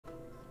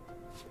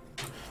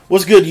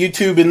What's good,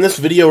 YouTube? In this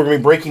video, we're going to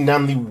be breaking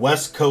down the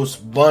West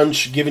Coast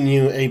bunch, giving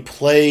you a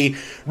play,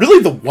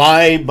 really the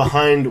why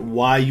behind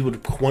why you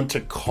would want to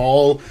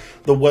call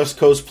the West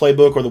Coast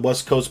playbook or the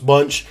West Coast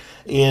bunch,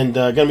 and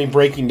going to be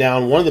breaking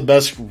down one of the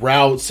best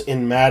routes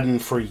in Madden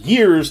for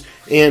years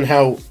and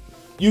how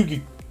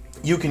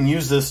you can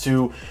use this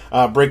to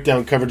break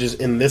down coverages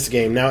in this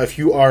game. Now, if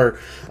you are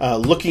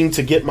looking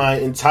to get my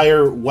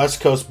entire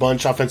West Coast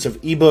bunch offensive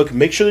ebook,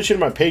 make sure that you're in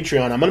my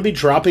Patreon. I'm going to be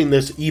dropping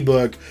this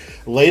ebook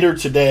later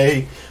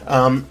today.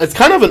 It's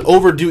kind of an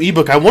overdue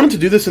ebook. I wanted to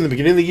do this in the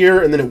beginning of the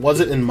year, and then it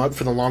wasn't in MUT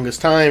for the longest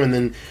time, and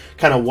then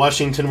kind of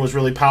Washington was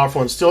really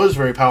powerful and still is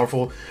very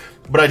powerful.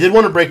 But I did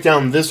want to break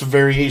down this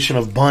variation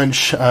of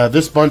bunch.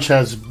 This bunch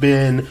has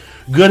been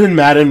good in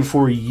Madden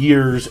for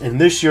years,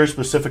 and this year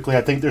specifically,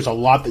 I think there's a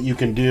lot that you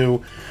can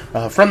do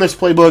from this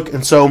playbook.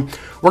 And so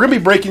we're going to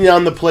be breaking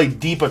down the play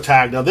deep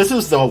attack. Now, this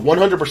is the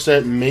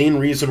 100% main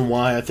reason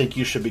why I think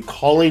you should be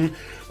calling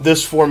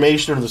this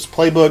formation or this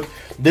playbook.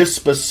 This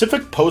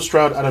specific post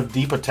route out of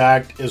deep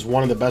attack is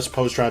one of the best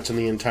post routes in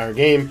the entire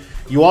game.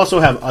 You also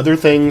have other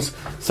things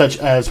such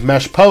as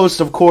mesh post,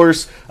 of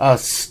course,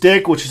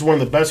 stick, which is one of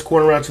the best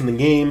corner routes in the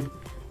game,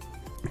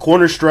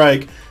 corner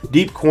strike,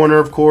 deep corner,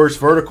 of course,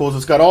 verticals.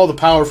 It's got all the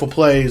powerful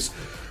plays,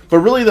 but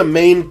really the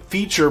main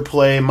feature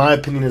play, in my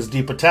opinion, is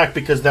deep attack,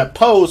 because that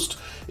post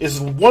is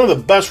one of the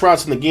best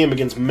routes in the game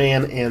against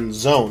man and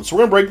zone. So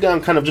we're going to break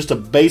down kind of just a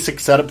basic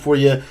setup for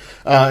you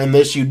in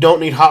this. You don't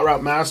need Hot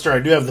Route Master. I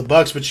do have the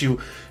Bucks, but you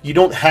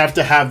don't have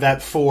to have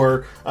that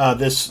for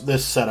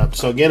this setup.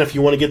 So again, if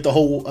you want to get the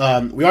whole,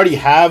 we already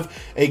have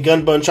a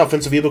gun bunch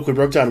offensive ebook. We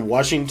broke down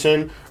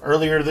Washington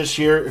earlier this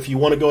year. If you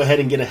want to go ahead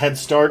and get a head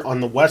start on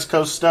the West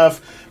Coast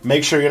stuff,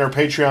 make sure you're in our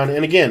Patreon.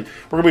 And again,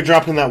 we're going to be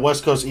dropping that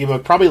West Coast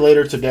ebook probably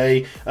later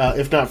today,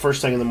 if not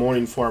first thing in the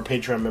morning for our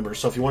Patreon members.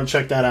 So if you want to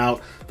check that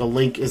out, the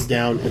link is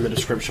down in the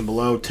description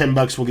below.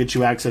 $10 will get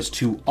you access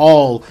to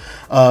all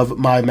of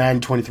my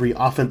Madden 23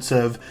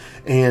 offensive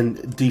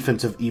and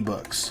defensive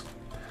ebooks.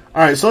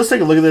 All right, so let's take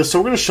a look at this. So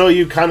we're going to show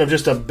you kind of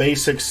just a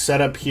basic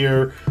setup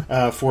here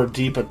for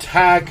deep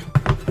attack.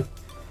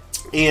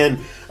 And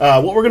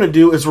what we're going to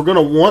do is we're going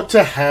to want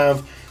to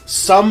have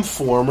some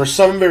form or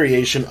some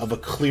variation of a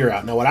clear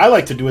out. Now, what I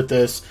like to do with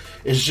this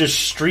is just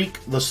streak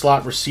the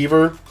slot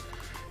receiver,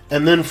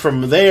 and then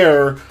from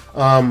there,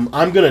 I'm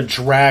going to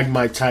drag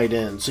my tight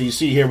end. So you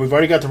see here, we've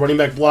already got the running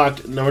back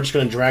blocked. Now we're just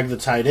going to drag the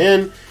tight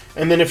end.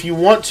 And then if you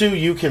want to,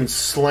 you can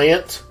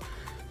slant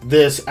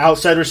this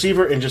outside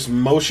receiver and just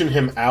motion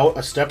him out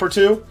a step or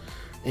two.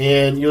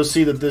 And you'll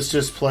see that this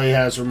just play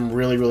has some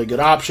really, really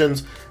good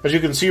options. As you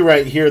can see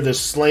right here,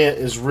 this slant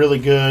is really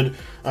good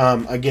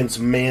against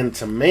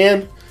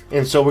man-to-man.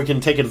 And so we can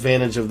take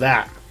advantage of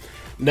that.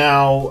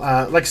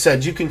 Now, like I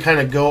said, you can kind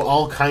of go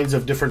all kinds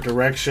of different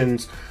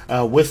directions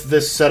with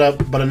this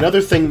setup. But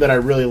another thing that I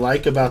really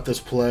like about this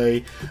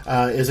play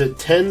is it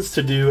tends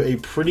to do a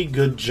pretty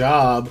good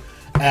job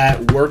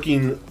at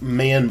working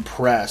man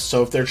press.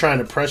 So if they're trying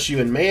to press you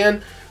in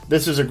man,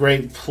 this is a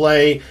great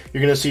play.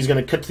 You're going to see he's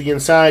going to cut to the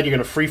inside. You're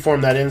going to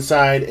freeform that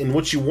inside. And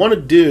what you want to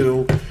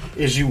do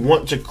is you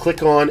want to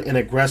click on an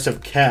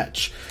aggressive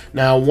catch.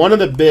 Now, one of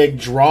the big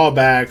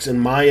drawbacks, in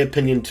my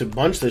opinion, to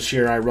bunch this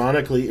year,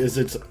 ironically, is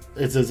its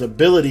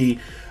ability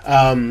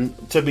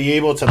to be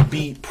able to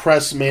beat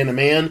press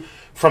man-to-man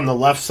from the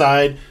left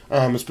side,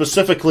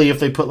 specifically if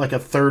they put like a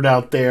third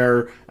out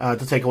there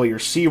to take away your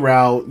C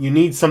route. You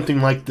need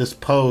something like this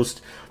post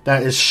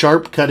that is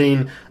sharp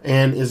cutting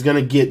and is going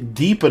to get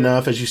deep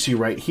enough, as you see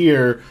right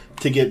here,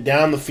 to get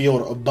down the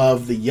field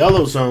above the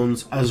yellow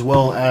zones, as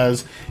well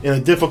as in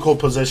a difficult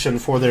position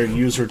for their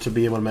user to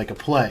be able to make a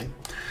play.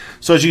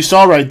 So as you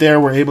saw right there,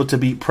 we're able to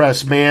beat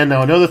press man.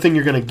 Now, another thing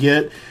you're going to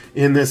get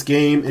in this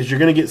game is you're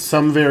going to get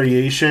some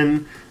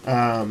variation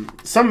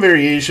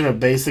of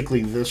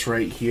basically this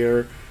right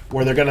here,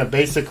 where they're going to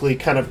basically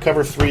kind of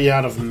cover 3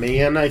 out of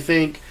man, I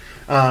think.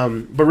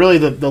 But really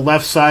the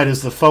left side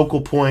is the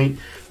focal point.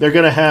 They're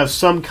going to have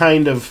some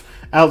kind of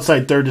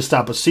outside third to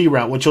stop a C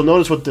route. What you'll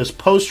notice with this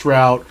post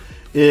route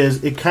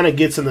is it kind of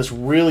gets in this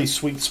really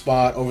sweet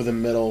spot over the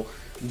middle,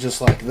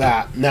 just like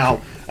that.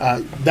 Now,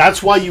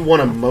 that's why you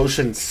want to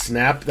motion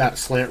snap that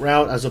slant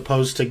route as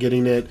opposed to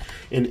getting it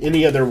in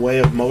any other way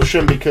of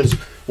motion, because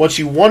what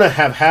you want to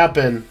have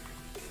happen,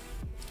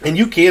 and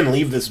you can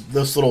leave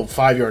this little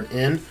 5-yard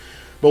in,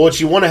 but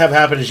what you want to have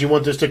happen is you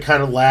want this to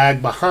kind of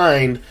lag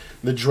behind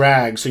the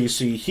drag. So you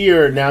see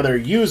here, now their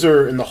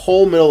user in the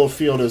whole middle of the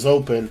field is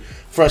open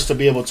for us to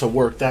be able to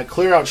work. That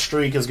clear out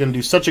streak is going to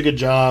do such a good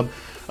job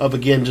of,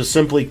 again, just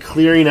simply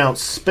clearing out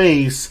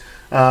space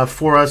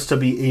for us to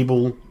be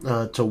able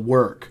to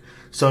work.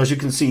 So as you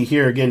can see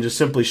here, again, just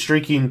simply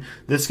streaking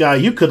this guy.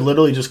 You could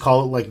literally just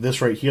call it like this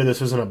right here.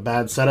 This isn't a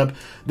bad setup.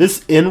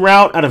 This in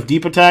route out of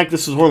deep attack,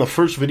 this is one of the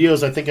first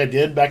videos I think I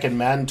did back in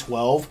Madden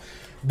 12.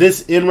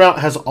 This in route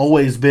has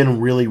always been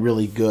really,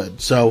 really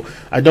good. So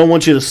I don't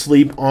want you to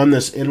sleep on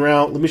this in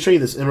route. Let me show you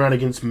this in route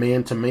against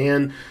man to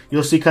man.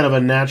 You'll see kind of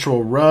a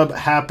natural rub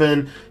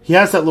happen. He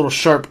has that little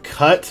sharp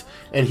cut,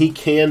 and he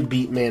can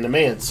beat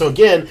man-to-man. So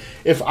again,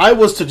 if I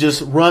was to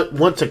just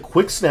want to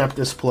quick snap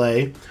this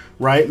play,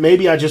 right,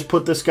 maybe I just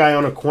put this guy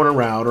on a corner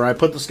route, or I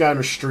put this guy on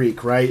a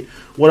streak, right,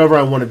 whatever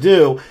I want to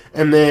do,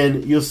 and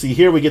then you'll see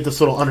here we get this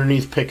little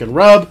underneath pick and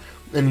rub,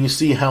 and you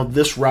see how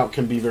this route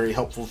can be very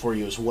helpful for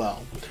you as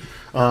well.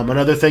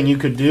 Another thing you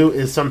could do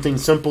is something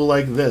simple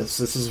like this.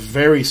 This is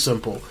very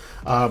simple.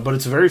 But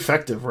it's very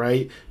effective,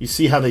 right? You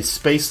see how they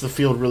space the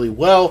field really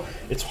well.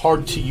 It's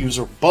hard to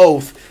user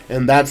both,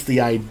 and that's the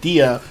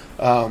idea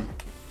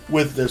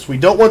with this. We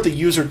don't want the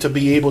user to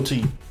be able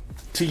to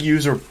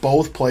user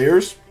both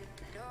players.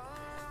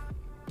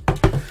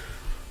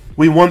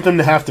 We want them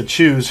to have to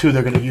choose who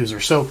they're going to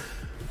user. So,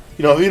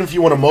 you know, even if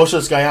you want to motion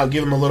this guy out,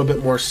 give him a little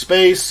bit more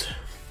space.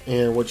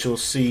 And what you'll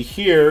see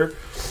here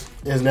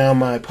is now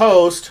my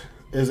post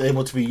is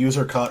able to be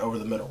user cut over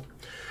the middle.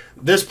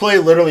 This play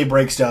literally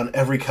breaks down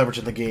every coverage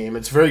in the game.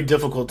 It's very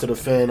difficult to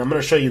defend. I'm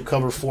going to show you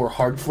cover 4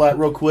 hard flat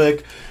real quick.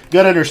 You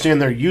got to understand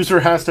their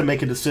user has to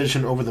make a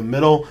decision over the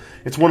middle.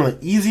 It's one of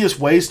the easiest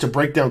ways to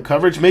break down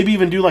coverage. Maybe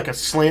even do like a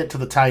slant to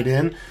the tight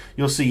end.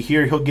 You'll see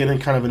here he'll get in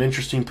kind of an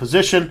interesting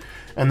position,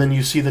 and then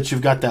you see that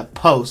you've got that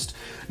post.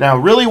 Now,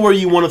 really where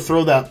you want to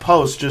throw that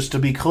post, just to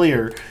be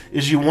clear,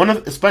 is you want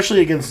to,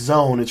 especially against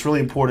zone, it's really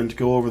important to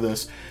go over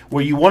this,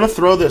 where you want to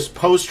throw this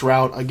post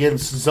route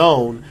against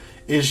zone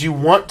is you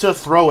want to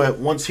throw it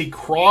once he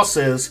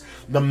crosses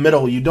the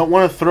middle. You don't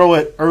want to throw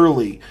it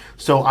early.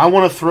 So I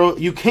want to throw,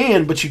 you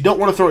can, but you don't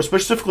want to throw it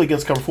specifically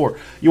against cover 4.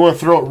 You want to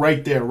throw it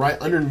right there, right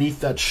underneath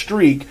that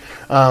streak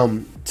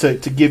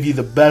to give you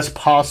the best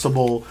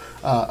possible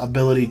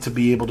ability to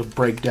be able to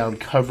break down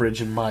coverage,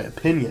 in my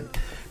opinion.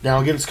 Now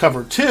against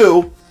cover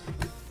 2,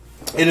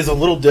 it is a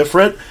little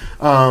different.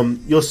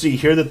 You'll see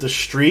here that the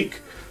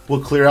streak will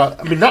clear out.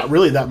 I mean, not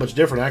really that much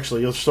different,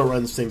 actually. You'll still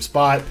run the same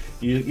spot.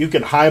 You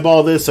can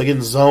highball this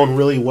against zone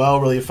really well,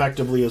 really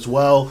effectively as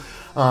well.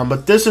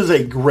 But this is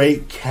a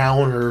great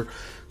counter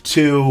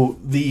to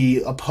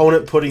the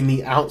opponent putting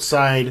the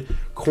outside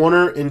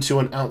corner into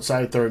an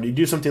outside third. You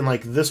do something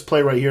like this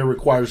play right here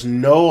requires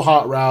no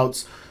hot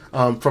routes.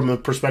 From the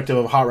perspective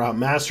of Hot Route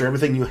Master,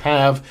 everything you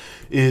have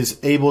is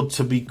able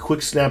to be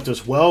quick snapped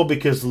as well,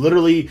 because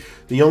literally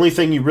the only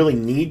thing you really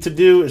need to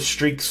do is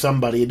streak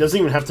somebody. It doesn't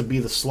even have to be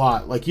the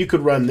slot. Like, you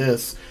could run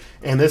this,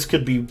 and this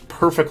could be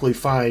perfectly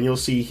fine. You'll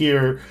see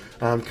here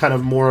kind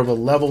of more of a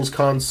levels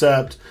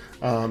concept.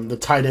 The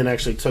tight end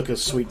actually took a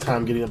sweet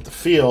time getting up the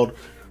field,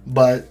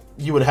 but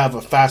you would have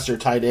a faster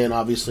tight end,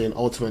 obviously, in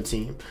Ultimate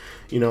Team.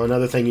 You know,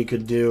 another thing you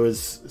could do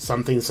is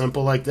something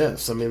simple like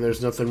this. I mean,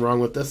 there's nothing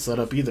wrong with this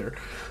setup either.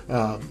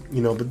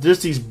 You know, but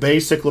just these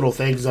basic little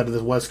things out of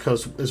the West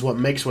Coast is what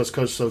makes West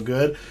Coast so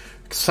good.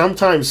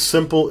 Sometimes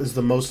simple is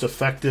the most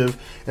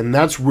effective, and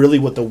that's really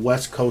what the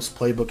West Coast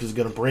playbook is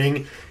going to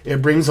bring.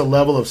 It brings a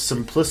level of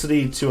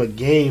simplicity to a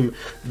game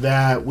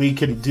that we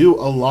can do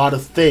a lot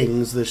of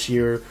things this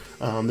year.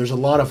 There's a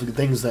lot of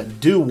things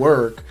that do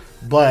work,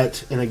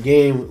 but in a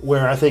game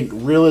where I think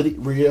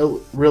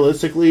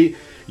realistically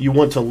you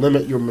want to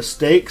limit your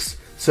mistakes,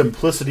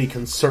 simplicity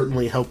can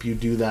certainly help you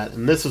do that.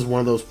 And this is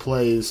one of those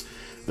plays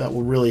that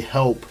will really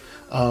help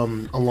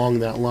along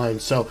that line.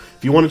 So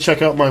if you want to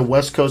check out my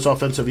West Coast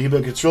offensive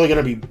ebook, it's really going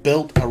to be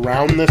built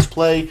around this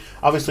play.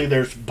 Obviously,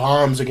 there's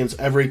bombs against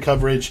every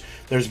coverage.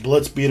 There's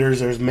blitz beaters.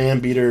 There's man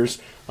beaters.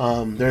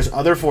 There's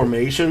other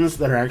formations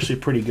that are actually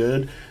pretty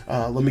good.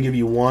 Let me give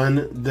you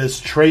one. This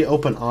tray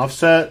open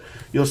offset,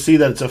 you'll see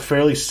that it's a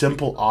fairly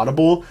simple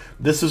audible.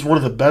 This is one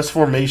of the best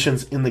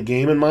formations in the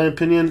game, in my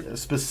opinion,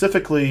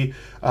 specifically,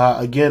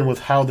 again, with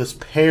how this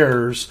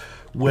pairs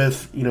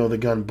with, you know, the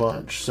gun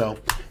bunch. So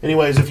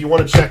anyways, if you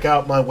want to check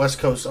out my West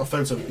Coast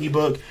offensive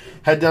ebook,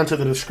 head down to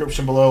the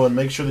description below and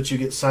make sure that you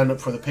get signed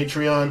up for the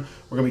Patreon.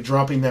 We're going to be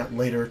dropping that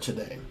later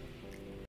today.